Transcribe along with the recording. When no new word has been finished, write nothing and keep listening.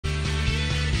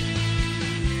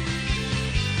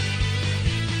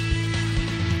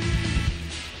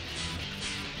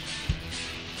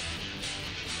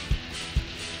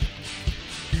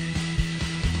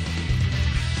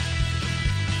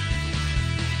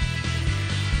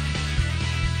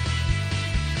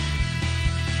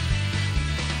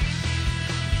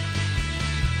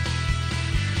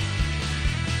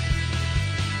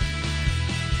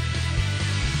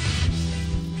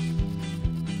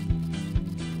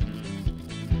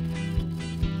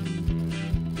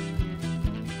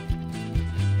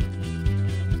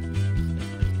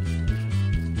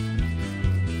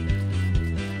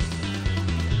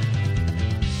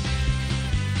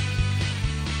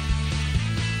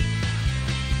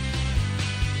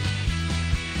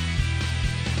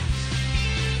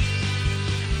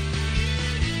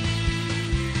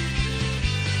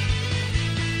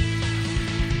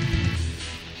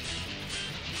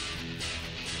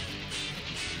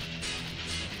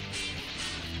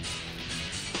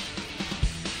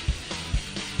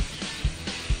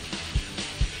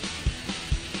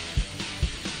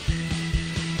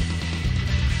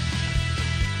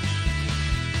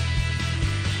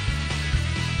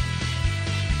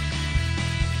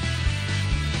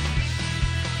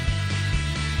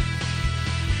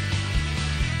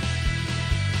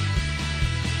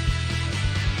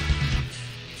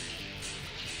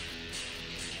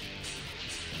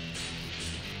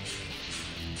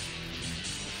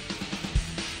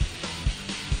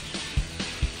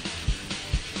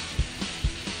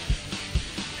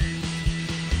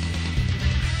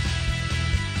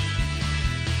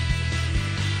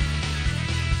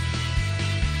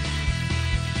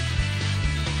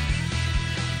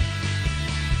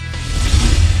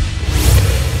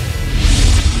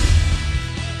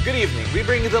we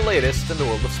bring you the latest in the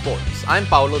world of sports. I'm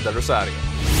Paulo Del Rosario.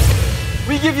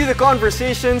 We give you the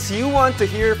conversations you want to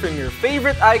hear from your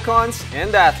favorite icons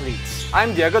and athletes.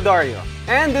 I'm Diego Dario,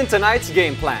 and in tonight's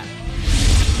game plan,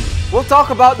 we'll talk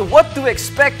about what to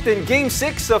expect in Game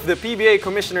 6 of the PBA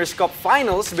Commissioner's Cup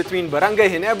Finals between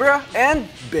Barangay Ginebra and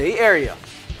Bay Area.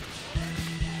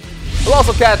 We'll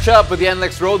also catch up with the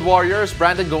NLEX Road Warriors,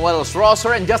 Brandon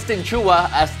Ganuelas-Rosser and Justin Chua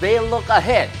as they look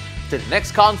ahead to the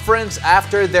next conference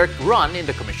after their run in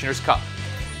the Commissioner's Cup.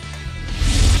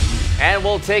 And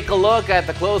we'll take a look at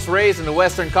the close race in the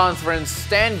Western Conference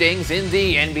standings in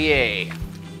the NBA.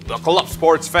 Buckle up,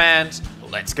 sports fans.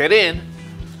 Let's get in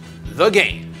the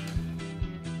game.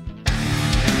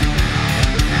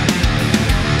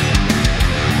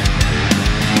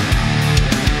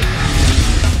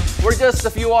 We're just a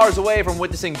few hours away from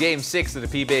witnessing Game 6 of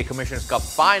the PBA Commissioner's Cup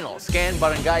Finals. Can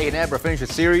Barangay Ginebra finish the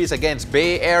series against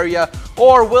Bay Area,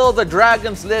 or will the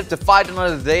Dragons live to fight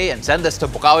another day and send us to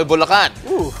Bukawi, Bulacan?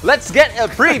 Ooh. Let's get a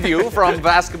preview from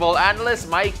basketball analyst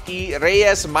Mikey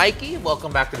Reyes. Mikey,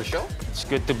 welcome back to the show. It's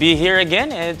good to be here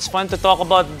again. It's fun to talk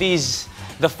about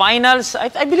the finals.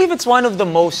 I believe it's one of the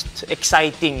most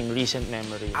exciting in recent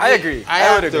memory. I agree.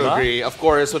 I would agree. Of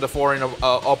course, with the foreign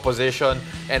opposition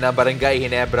and Barangay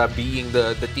Ginebra being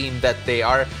the team that they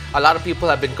are, a lot of people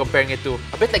have been comparing it to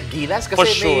a bit like Gilas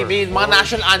kasi may mga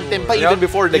national anthem pa even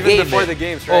before the game. Even before the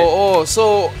games, right? Oh.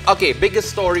 So, okay, biggest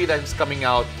story that's coming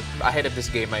out ahead of this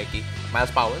game, Mikey.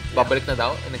 Miles Powell, babalik na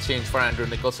daw in exchange for Andrew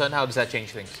Nicholson. How does that change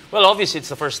things? Well, obviously, it's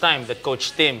the first time that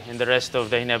Coach Tim and the rest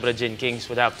of the Ginebra Gin Kings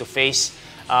would have to face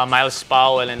Miles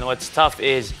Powell, and what's tough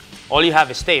is all you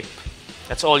have is tape.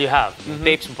 That's all you have.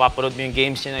 Tapes, mapapanood mo yung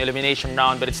games in the elimination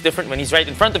round, but it's different when he's right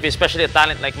in front of you, especially a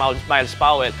talent like Miles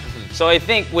Powell. So I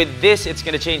think with this, it's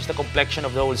going to change the complexion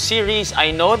of the whole series.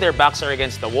 I know their backs are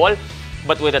against the wall,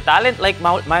 but with a talent like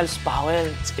Miles Powell,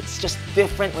 it's just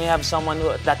different when you have someone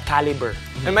at that caliber.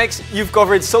 And Mike, you've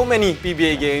covered so many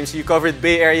PBA games. You covered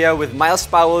Bay Area with Miles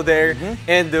Powell there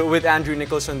and with Andrew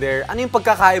Nicholson there. Ano yung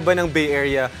pagkakaiba ng Bay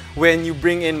Area when you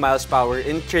bring in Miles Powell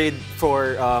in trade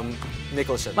for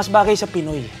Nicholson? Mas bagay sa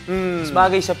Pinoy. Mas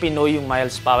bagay sa Pinoy yung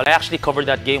Miles Powell. I actually covered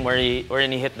that game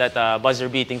wherein he hit that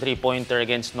buzzer-beating three-pointer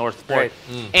against Northport.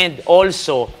 Right. And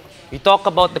also, we talk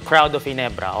about the crowd of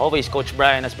Ginebra. Always, Coach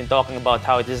Brian has been talking about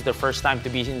how it is the first time to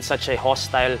be in such a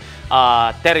hostile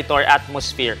territory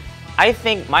atmosphere. I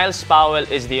think Miles Powell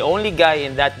is the only guy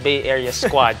in that Bay Area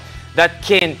squad that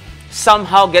can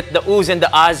somehow get the oohs and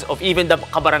the ahs of even the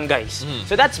kabarangays.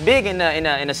 So that's big in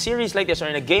a series like this or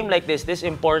in a game like this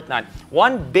important.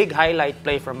 One big highlight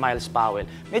play from Miles Powell,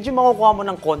 medyo makukuha mo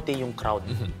ng konti yung crowd.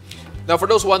 Now, for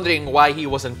those wondering why he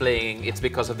wasn't playing, it's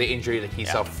because of the injury that he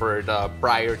suffered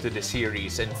prior to the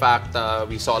series. In fact,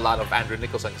 we saw a lot of Andrew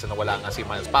Nicholson kasi nawala nga si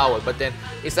Miles Powell. But then,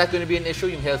 is that going to be an issue,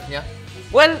 yung health niya?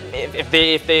 Well, if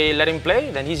they let him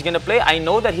play, then he's gonna play. I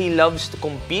know that he loves to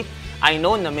compete. I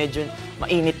know na medyo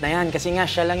mainit na yan kasi nga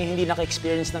siya lang yung hindi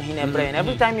naka-experience ng Ginebra. And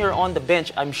every time you're on the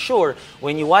bench, I'm sure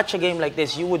when you watch a game like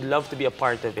this, you would love to be a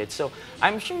part of it. So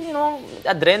I'm sure,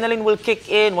 adrenaline will kick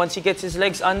in once he gets his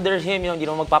legs under him,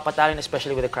 magpapatalon,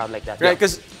 especially with a crowd like that. Right,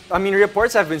 because, I mean,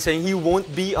 reports have been saying he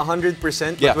won't be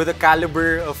 100%, but with a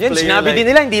caliber of player sinabi din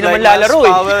nila, hindi naman lalaro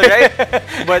Powell, right?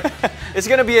 But it's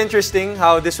gonna be interesting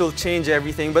how this will change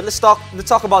everything. But let's talk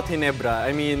about Ginebra.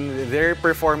 I mean, their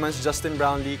performance, Justin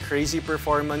Brownlee, crazy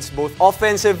performance, both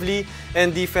offensively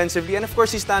and defensively. And of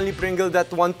course, si Stanley Pringle,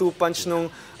 that 1-2 punch nung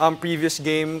previous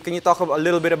game. Can you talk a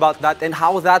little bit about that and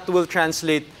how that will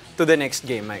translate to the next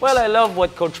game, Mike? Well, I love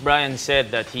what Coach Brian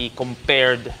said, that he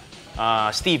compared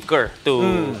Steve Kerr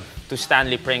to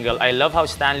Stanley Pringle. I love how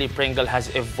Stanley Pringle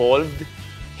has evolved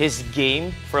his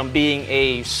game from being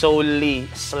a solely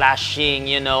slashing,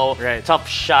 tough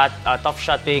shot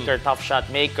taker, tough shot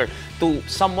maker, to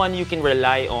someone you can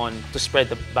rely on to spread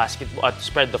the basketball, to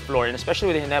spread the floor, and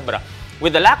especially with Ginebra,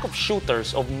 with the lack of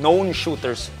shooters, of known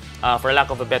shooters, for lack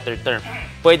of a better term,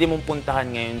 pwede mong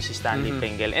puntahan ngayon si Stanley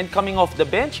Pringle. And coming off the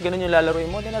bench, ganun yung lalaroin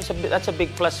mo, then that's a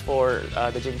big plus for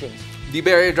the Gin Kings. The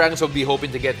Bay Area Dragons will be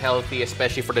hoping to get healthy,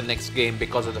 especially for the next game,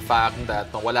 because of the fact that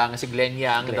wala nga si Glenn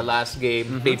Yang in the last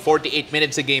game. Played 48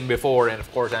 minutes a game before, and of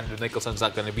course, Andrew Nicholson's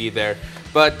not going to be there.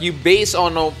 But you base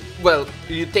on,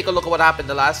 you take a look at what happened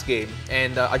the last game,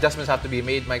 and adjustments have to be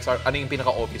made. Mike, ano yung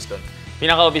pinaka-obvious dun?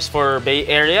 Pinaka-obvious for Bay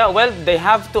Area? Well, they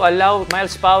have to allow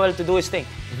Miles Powell to do his thing.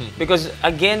 Because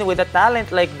again, with a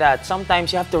talent like that,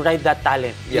 sometimes you have to ride that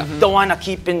talent. You don't want to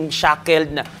keep him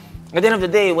shackled na. At the end of the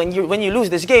day, when you lose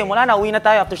this game, wala na, uwi na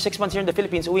tayo. After 6 months here in the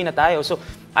Philippines, uwi na tayo. So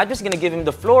I'm just gonna give him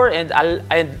the floor, and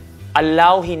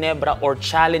allow Ginebra or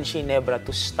challenge Ginebra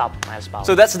to stop Miles Powell.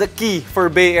 So that's the key for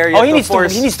Bay Area he to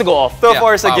force to go off. to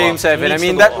force a Game 7. I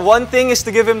mean, that off. one thing is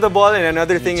to give him the ball, and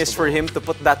another thing is for him to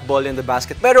put that ball in the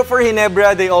basket. Pero for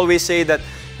Ginebra, they always say that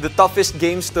the toughest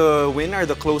games to win are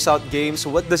the closeout games.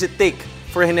 What does it take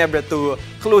for Ginebra to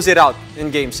close it out in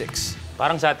Game 6?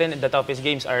 Parang sa atin, the toughest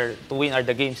games to win are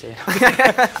the games eh.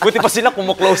 Buti pa sila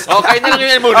kumu-close out. Okay na lang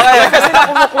yun muna. Buti pa sila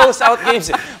kumu-close out games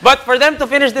eh. But for them to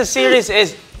finish this series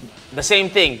is the same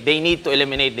thing. They need to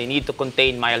eliminate, they need to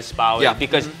contain Miles Powell. Yeah.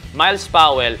 Because Miles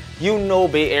Powell, you know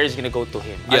Bay Area is going to go to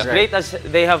him. As great as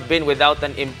they have been without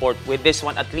an import, with this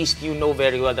one, at least you know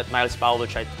very well that Miles Powell will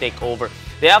try to take over.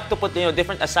 They have to put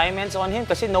different assignments on him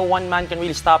kasi no one man can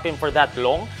really stop him for that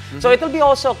long. So it will be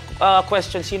also a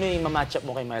question, sino yung ma-match up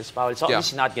mo kay Miles Powell? So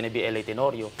it's not going to be LA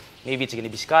Tenorio. Maybe it's going to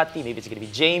be Scotty, maybe it's going to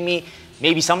be Jamie,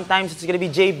 maybe sometimes it's going to be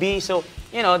JB. So,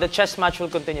 the chess match will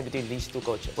continue between these two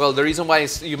coaches. Well, the reason why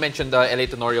you mentioned LA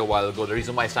Tenorio a while ago, the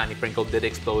reason why Stanley Pringle did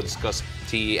explode is because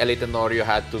LA Tenorio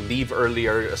had to leave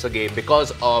earlier sa game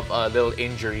because of a little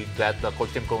injury that the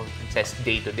coach Tim contests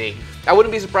day to day. I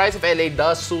wouldn't be surprised if LA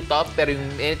does suit up, pero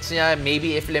yung minutes niya,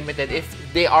 maybe if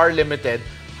they are limited,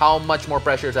 how much more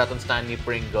pressure is that on Stanley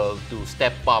Pringle to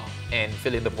step up and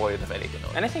fill in the void of LA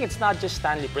Tenorio? And I think it's not just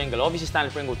Stanley Pringle. Obviously,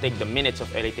 Stanley Pringle will take the minutes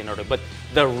of LA Tenorio, but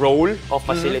the role of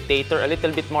facilitator, a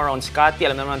little bit more on Scotty.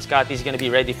 Alam naman, Scotty is going to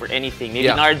be ready for anything. Maybe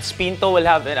Nards Pinto will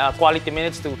have quality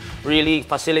minutes to really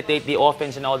facilitate the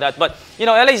offense and all that. But,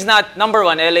 LA is not, number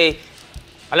one, LA,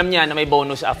 alam niya na may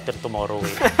bonus after tomorrow.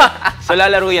 So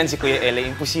lalaro yan si Kuya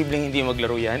LA. Imposibleng hindi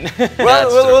maglaro yan.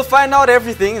 Well, we'll find out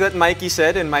everything that Mikey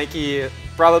said, and Mikey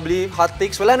probably hot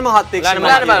takes. Wala namang hot takes.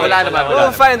 Wala naman.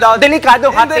 We'll find out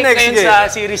Delikado hot in the take next na yun game. sa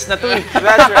series na to.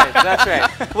 That's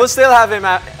right. We'll still have him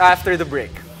after the break.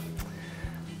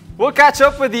 We'll catch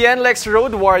up with the NLEX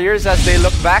Road Warriors as they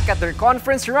look back at their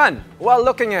conference run while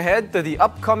looking ahead to the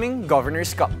upcoming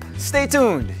Governor's Cup. Stay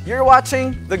tuned. You're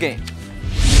watching The Game.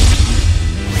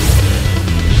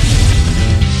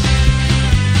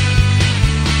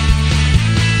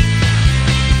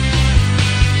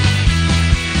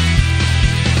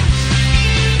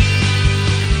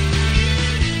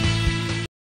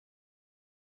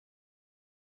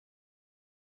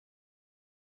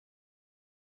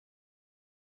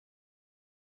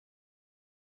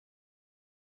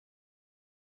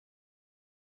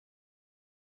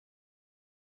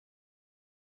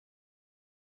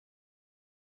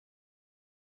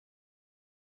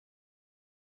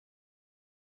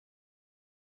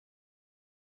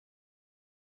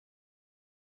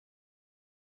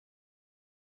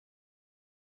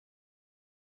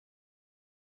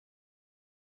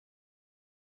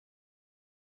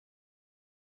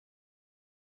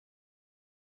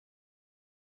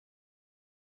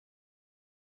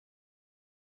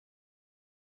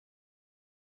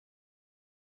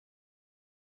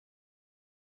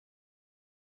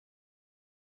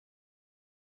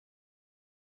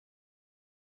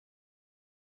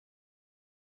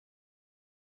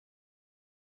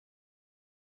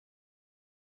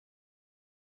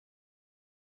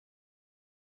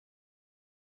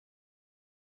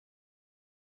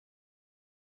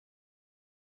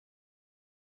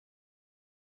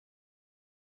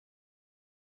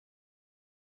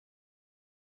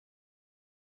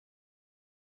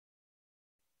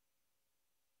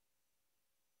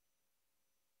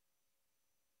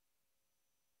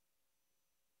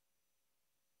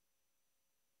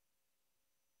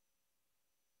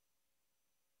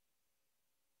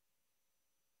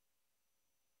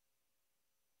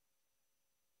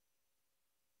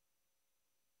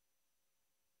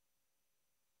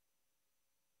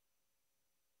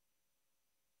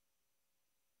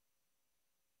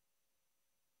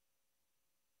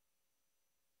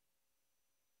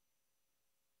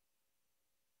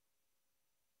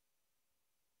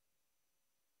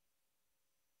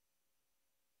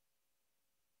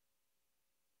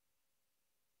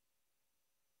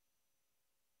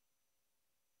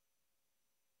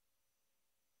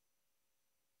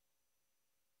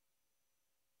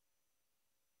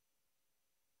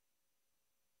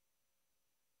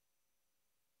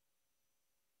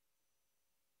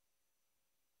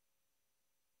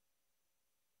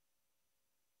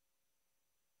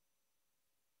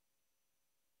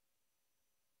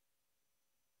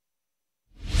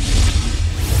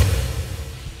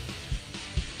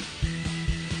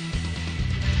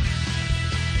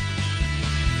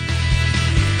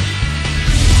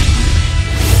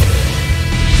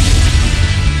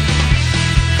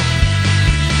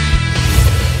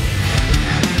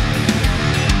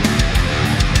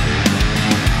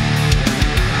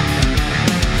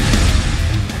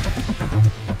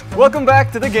 Welcome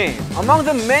back to the game. Among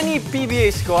the many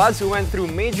PBA squads who went through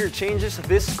major changes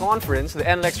this conference, the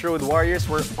NLEX Road Warriors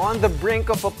were on the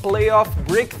brink of a playoff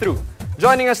breakthrough.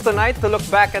 Joining us tonight to look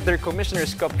back at their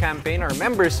Commissioner's Cup campaign are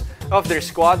members of their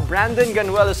squad, Brandon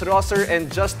Ganuelas-Rosser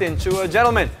and Justin Chua.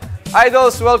 Gentlemen,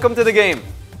 idols, welcome to the game.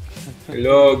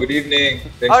 Hello, good evening.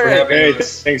 Thanks for having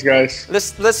us. Thanks, guys.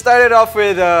 Let's start it off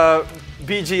with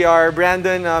BGR.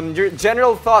 Brandon, your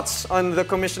general thoughts on the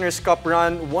Commissioner's Cup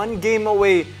run. One game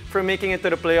away from making it to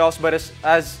the playoffs, but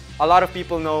as a lot of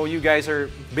people know, you guys are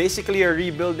basically a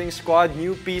rebuilding squad,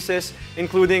 new pieces,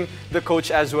 including the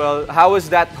coach as well. How was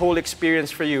that whole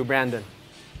experience for you, Brandon?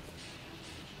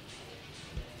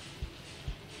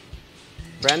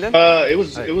 Brandon? It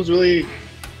was really,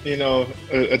 you know,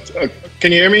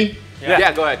 can you hear me?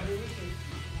 Yeah, go ahead.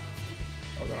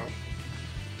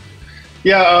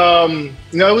 Yeah, you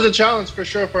know, it was a challenge for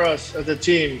sure for us as a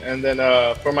team, and then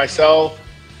for myself,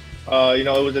 you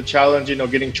know, it was a challenge, you know,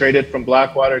 getting traded from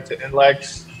Blackwater to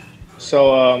NLEX.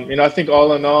 So, you know, I think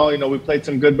all in all, you know, we played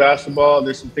some good basketball.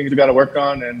 There's some things we got to work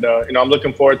on, and you know, I'm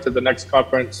looking forward to the next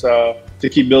conference to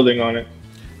keep building on it.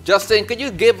 Justin, could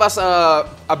you give us a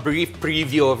brief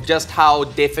preview of just how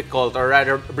difficult, or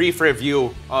rather, a brief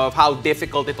review of how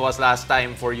difficult it was last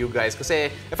time for you guys?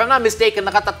 Kasi, if I'm not mistaken,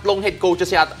 nakatatlong head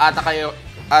coaches ata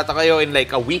kayo in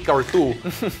like a week or two.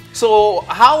 So,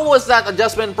 how was that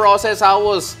adjustment process? How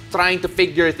was trying to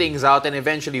figure things out? And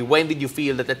eventually, when did you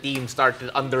feel that the team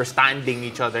started understanding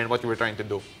each other and what you were trying to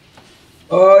do?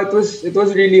 It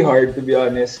was really hard, to be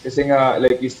honest. Kasi nga,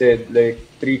 like you said, like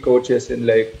 3 coaches in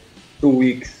like 2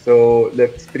 weeks. So,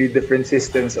 that's 3 different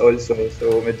systems also.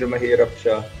 So, medyo mahirap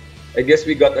siya. I guess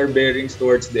we got our bearings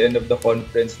towards the end of the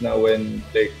conference now when,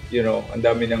 like, you know, ang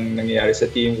dami nang nangyayari sa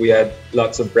team. We had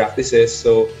lots of practices.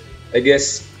 So, I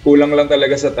guess, kulang lang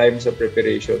talaga sa time sa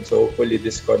preparation. So, hopefully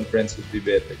this conference would be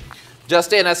better.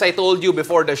 Justin, as I told you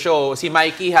before the show, si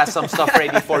Mikey has some stuff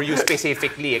ready for you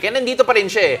specifically. Kaya nandito pa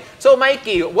rin siya eh. So,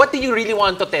 Mikey, what do you really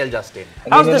want to tell Justin?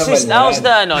 How's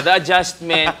the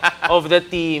adjustment of the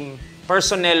team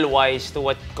personnel-wise to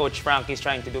what Coach Frankie is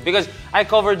trying to do? Because I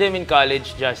covered him in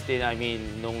college, Justin. I mean,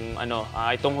 nung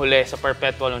itong huli sa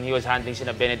Perpetual when he was handling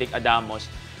sina Benedict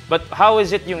Adamos. But how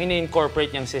is it yung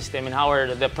in-incorporate niyang system, and how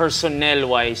are the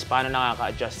personnel-wise, paano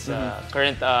nakaka-adjust sa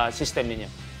current system niyo?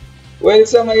 Well,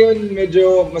 sa ngayon,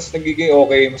 medyo mas nagiging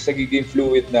okay, mas nagiging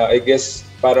fluid na. I guess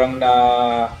parang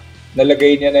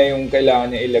nalagay niya na yung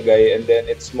kailangan niya ilagay, and then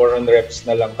it's more on reps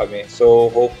na lang kami.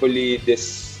 So hopefully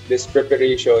this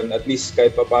preparation, at least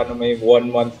kahit pa paano may 1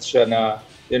 month siya na,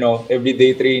 you know,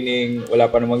 everyday training,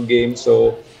 wala pa namang game.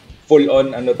 So full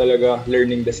on talaga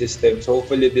learning the system. So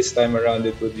hopefully this time around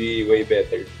it would be way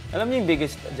better. Alam niyo yung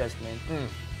biggest adjustment?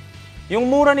 Yung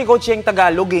mura ni Coach yung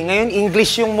Tagalog eh. Ngayon,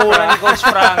 English yung mura ni Coach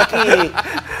Frankie.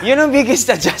 Yun ang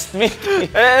biggest adjustment.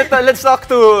 Let's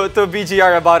talk to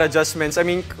BGR about adjustments. I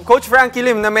mean, Coach Frankie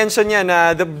Lim na-mention niya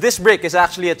na this break is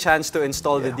actually a chance to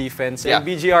install the defense. And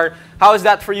BGR, how is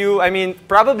that for you? I mean,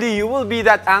 probably you will be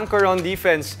that anchor on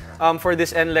defense for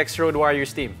this NLEX Road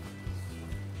Warriors team.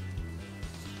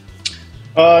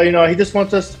 You know, he just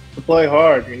wants us to play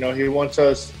hard. You know, he wants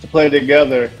us to play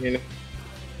together. You know.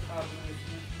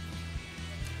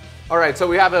 All right, so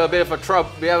we have a bit of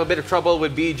trouble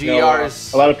with BGR's. You know,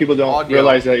 a lot of people don't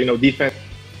realize that, you know, defense.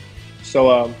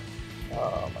 So, oh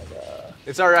my God.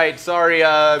 It's all right. Sorry,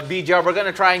 BGR. We're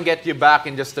gonna try and get you back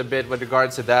in just a bit with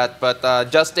regards to that. But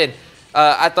Justin,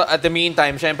 at the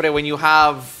meantime, syempre, when you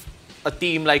have a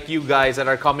team like you guys that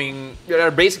are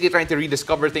basically trying to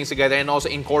rediscover things together and also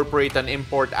incorporate and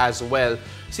import as well.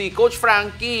 See, Coach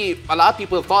Frankie, a lot of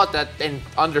people thought that and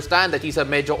understand that he's a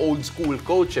medyo old school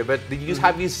coach, but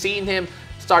have you seen him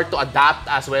start to adapt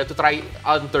as well to try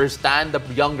understand the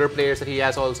younger players that he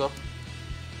has also?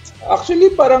 Actually,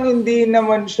 parang hindi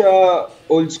naman siya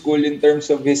old school in terms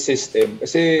of his system.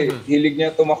 Kasi hilig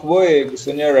niya tumakbo eh.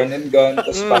 Gusto niya run and gun,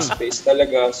 tapos fast-paced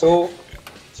talaga. So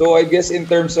I guess in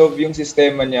terms of yung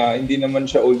sistema niya, hindi naman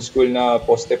siya old school na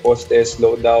poste-poste,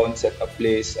 slow down, set up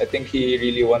plays. I think he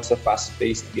really wants a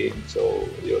fast-paced game. So,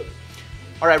 yun.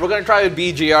 All right, we're going to try with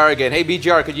BGR again. Hey,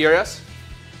 BGR, could you hear us?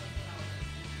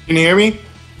 Can you hear me?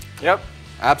 Yep.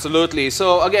 Absolutely.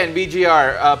 So again,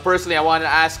 BGR, personally, I want to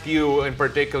ask you in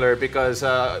particular because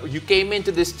you came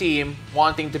into this team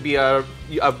wanting to be a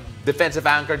defensive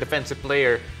anchor, defensive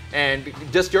player. And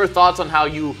just your thoughts on how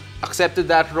you accepted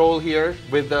that role here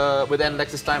with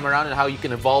NLEX this time around and how you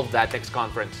can evolve that next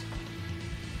conference.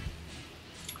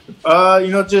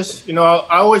 You know,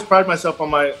 I always pride myself on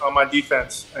my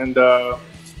defense, and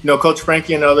you know, Coach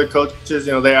Frankie and other coaches,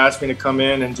 you know, they asked me to come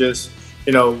in and just,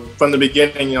 you know, from the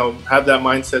beginning, you know, have that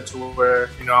mindset to where,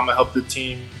 you know, I'm gonna help the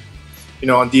team,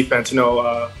 on defense.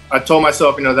 I told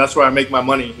myself, that's where I make my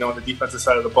money, on the defensive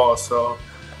side of the ball. So,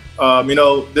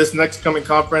 this next coming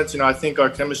conference, I think our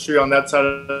chemistry on that side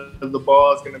of the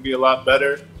ball is going to be a lot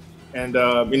better. And,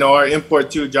 our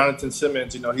import too, Jonathan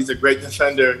Simmons, he's a great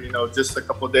defender. Just a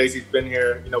couple of days he's been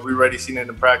here, we've already seen it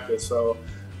in practice. So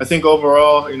I think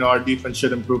overall, our defense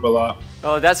should improve a lot.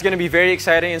 Oh, that's going to be very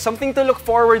exciting and something to look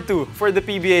forward to for the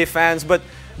PBA fans. But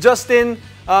Justin,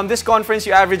 this conference,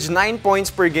 you averaged 9 points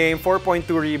per game, 4.2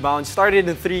 rebounds, started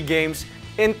in 3 games.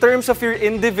 In terms of your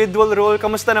individual role,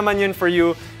 kamusta naman yun for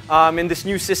you in this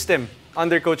new system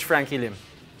under Coach Frankie Lim?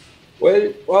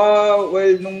 Well,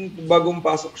 nung bagong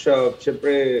pasok siya,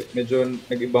 syempre medyo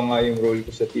nag-iba nga yung role ko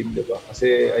sa team, di ba?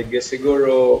 Kasi I guess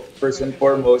siguro, first and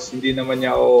foremost, hindi naman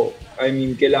niya ako,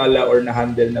 kilala or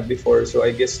na-handle na before. So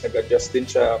I guess nag-adjust din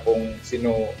siya kung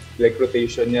sino, like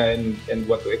rotation niya and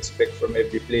what to expect from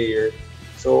every player.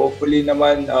 So hopefully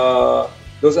naman,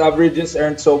 those averages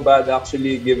aren't so bad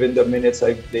actually given the minutes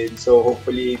I've played. So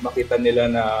hopefully makita nila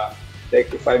na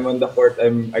like if I'm on the court,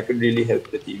 I could really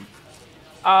help the team.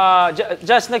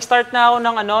 Just nag-start na ako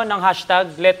ng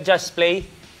hashtag Let Just Play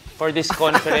for this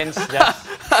conference. Just.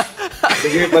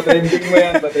 Sige, patrending mo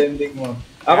yan, patrending mo.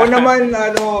 Ako naman,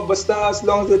 basta as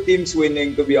long as the team's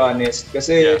winning, to be honest.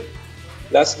 Kasi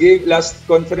last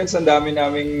conference, ang dami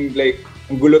naming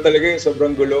ang gulo talaga yun,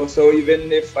 sobrang gulo. So even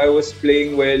if I was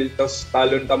playing well, tapos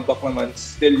talon tambak naman,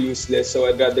 still useless. So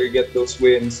I'd rather get those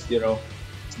wins,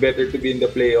 It's better to be in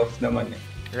the playoff naman.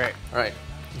 Right.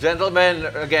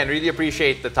 Gentlemen, again, really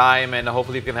appreciate the time, and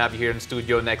hopefully we can have you here in the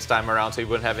studio next time around so you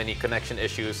wouldn't have any connection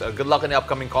issues. Good luck in the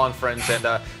upcoming conference, and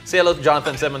say hello to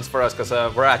Jonathan Simmons for us because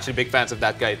we're actually big fans of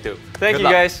that guy too. Thank you,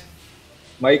 guys.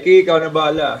 Mikey, ikaw na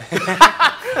bahala.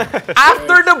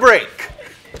 After the break,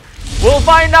 we'll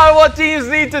find out what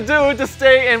teams need to do to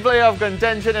stay in playoff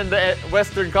contention in the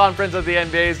Western Conference of the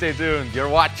NBA. Stay tuned. You're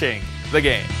watching The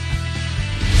Game.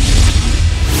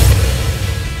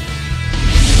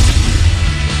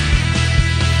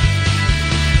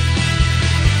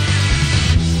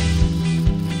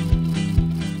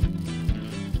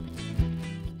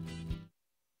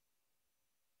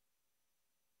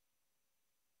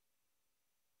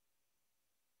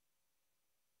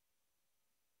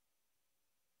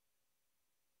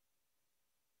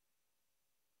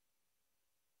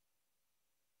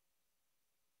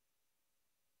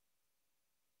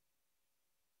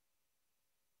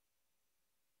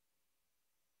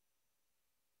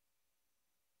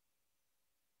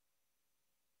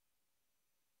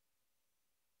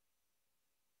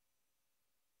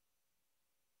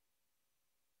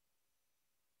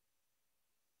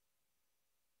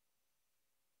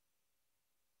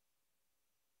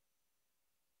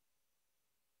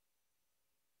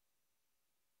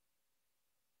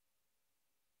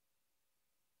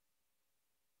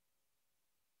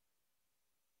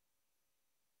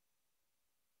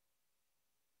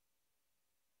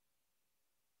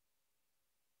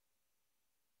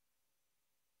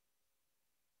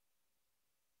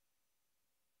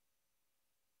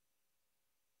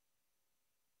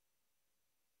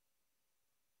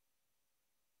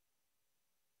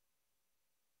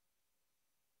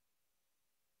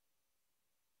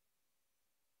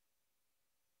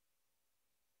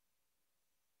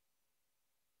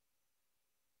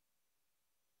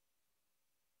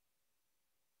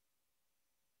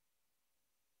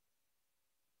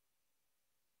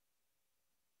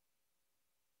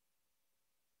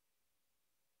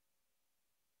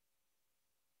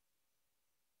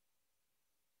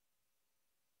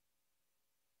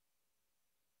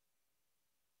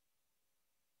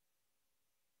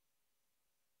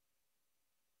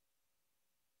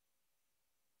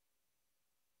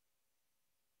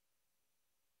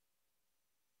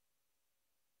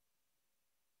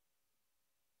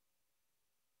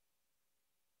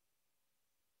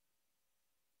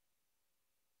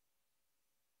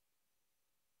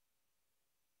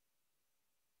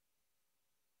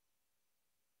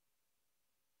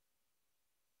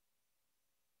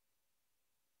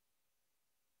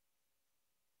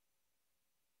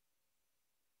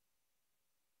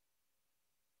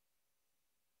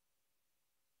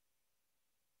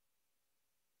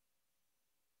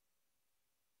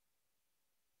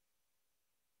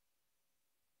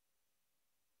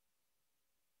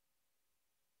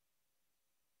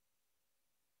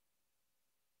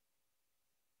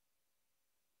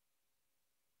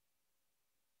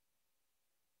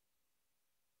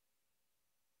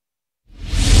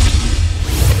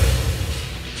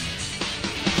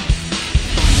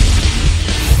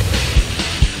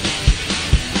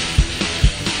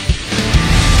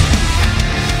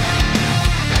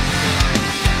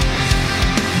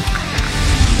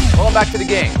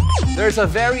 game. There's a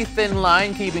very thin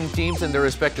line keeping teams in their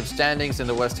respective standings in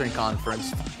the Western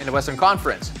Conference.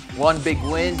 One big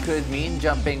win could mean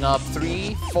jumping up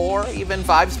 3, 4, even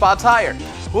 5 spots higher.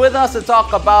 With us to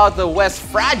talk about the West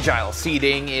fragile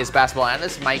seeding is basketball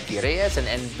analyst Mikey Reyes and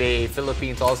NBA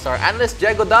Philippines All-Star analyst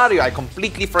Diego Dario. I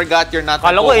completely forgot you're not.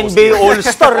 Kala ko NBA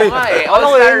All-Star eh.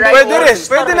 All-Star writer.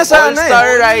 Pwede na sana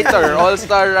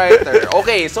All-Star writer.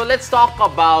 Okay, so let's talk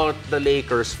about the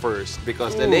Lakers first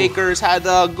because the Lakers had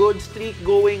a good streak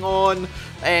going on.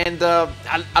 And a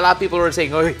lot of people were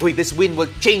saying, oh, wait, this win will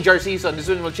change our season. This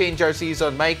win will change our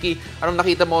season. Mikey, anong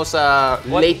nakita mo sa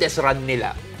latest run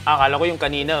nila? Akala ko yung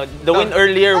kanina. The win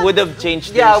earlier would have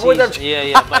changed their season.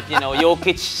 Yeah. But, you know,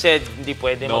 Jokic said, hindi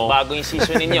pwede magbago yung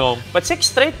season ninyo. But 6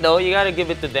 straight, though, you gotta give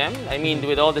it to them. I mean,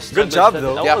 with all the struggles. Good job,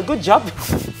 though. Yeah. Good job.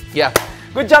 Yeah.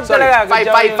 Good job talaga.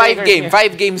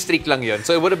 Five game streak lang yun.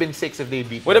 So it would have been 6 if they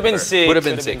beat. Would have been 6. Would have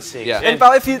been 6. Yeah. And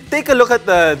Pao, if you take a look at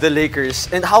the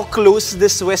Lakers and how close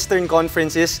this Western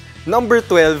Conference is, number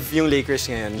 12 yung Lakers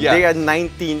ngayon. Yeah. They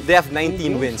have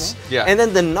 19 wins. Yeah. And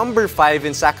then the number 5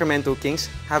 in Sacramento Kings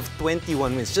have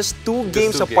 21 wins. Just 2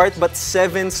 games apart, but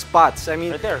 7 spots. I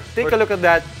mean, right there. Take a look at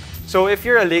that. So if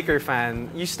you're a Laker fan,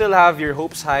 you still have your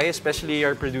hopes high, especially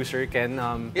our producer Ken.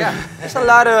 There's a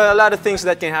lot of things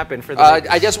that can happen for the Lakers.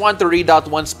 I just want to read out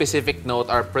one specific note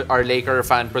our Laker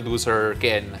fan producer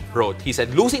Ken wrote. He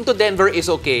said, losing to Denver is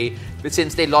okay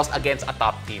since they lost against a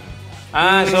top team.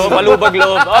 So malubag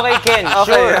loob. Okay, Ken.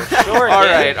 Sure. All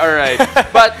right.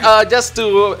 But just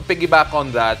to piggyback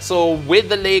on that, so with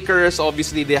the Lakers,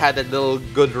 obviously they had a little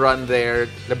good run there.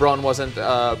 LeBron wasn't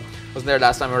there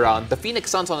last time around. The Phoenix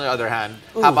Suns, on the other hand,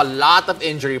 have a lot of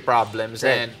injury problems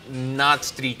and not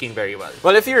streaking very well.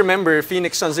 Well, if you remember,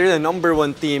 Phoenix Suns, they're the number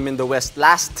 1 team in the West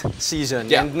last season.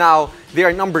 Yeah. And now, they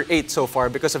are number 8 so far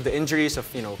because of the injuries of,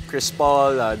 Chris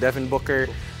Paul, Devin Booker.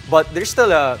 But they're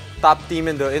still a top team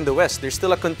in the West. They're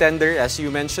still a contender, as you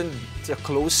mentioned. It's a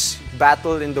close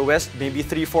battle in the West, maybe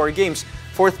 3-4 games.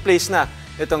 4th place na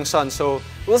itong Suns. So,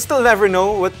 we'll still never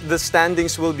know what the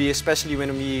standings will be, especially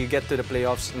when we get to the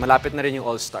playoffs. Malapit na rin yung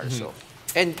All-Star. So.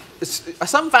 And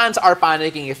some fans are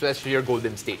panicking, especially your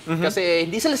Golden State. Kasi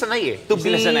hindi sila sanay to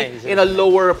be in a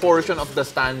lower portion of the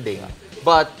standing.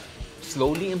 But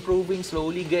slowly improving,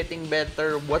 slowly getting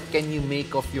better. What can you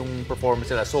make of yung performance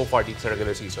nila so far dito sa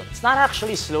regular season? It's not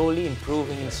actually slowly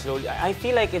improving and slowly. I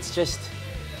feel like it's just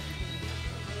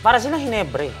para sila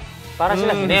Ginebra. Para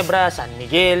sila Ginebra, San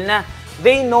Miguel na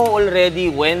they know already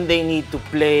when they need to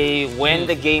play, when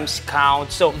the games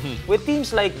count. So, with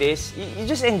teams like this, you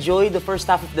just enjoy the first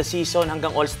half of the season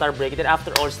hanggang All-Star break. Then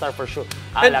after All-Star, for sure,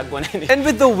 and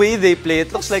with the way they play,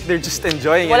 it looks like they're just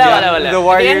enjoying it. Wala. The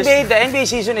Warriors. The NBA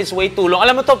season is way too long.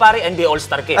 Alam mo to, pare, NBA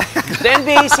All-Star ka. The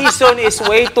NBA season is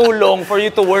way too long for you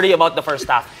to worry about the first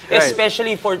half. Right.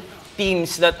 Especially for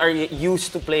teams that are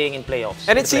used to playing in playoffs.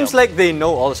 And it seems like they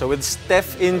know also. With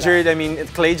Steph injured, I mean,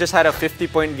 Clay just had a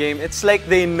 50-point game. It's like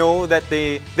they know that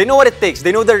they know what it takes.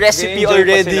 They know the recipe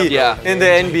already in the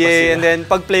NBA. And then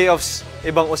pag playoffs,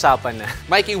 ibang usapan na.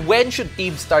 Mikey, when should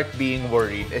teams start being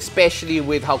worried? Especially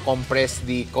with how compressed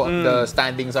the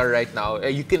standings are right now.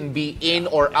 You can be in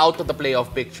or out of the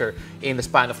playoff picture in the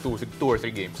span of 2 or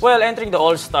 3 games. Well, entering the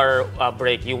All-Star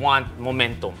break, you want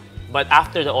momentum. But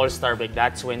after the All-Star break,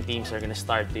 that's when teams are gonna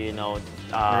start to,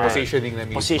 positioning na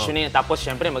mismo. Positioning. Tapos,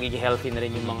 syempre, magiging healthy na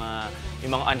rin yung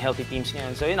mga unhealthy teams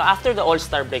ngayon. So, after the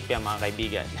All-Star break yan, mga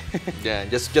kaibigan. Yeah,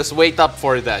 just wait up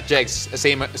for that. Jex,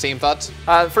 same thoughts?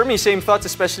 For me, same thoughts,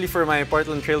 especially for my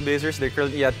Portland Trail Blazers. They're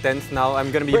currently at 10th now.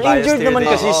 I'm gonna be biased injured here. Naman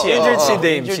kasi siya. Injured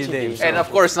si Dame. And of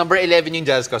course, number 11 yung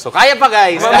Jazz ko. So, kaya pa,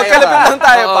 guys. Magkalapit lang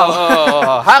tayo pa.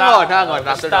 Hang on.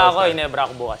 Basta ako, Ginebra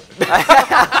ako bukas.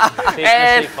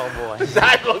 And safe ako bukas.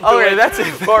 that will do it that's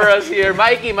it for us here.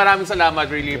 Mikey, maraming salamat.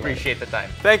 Really appreciate the time.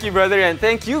 Thank you, brother, and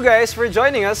thank you guys for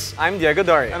joining us. I'm Diego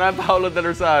Dario. And I'm Paolo Del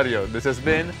Rosario. This has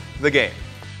been The Game.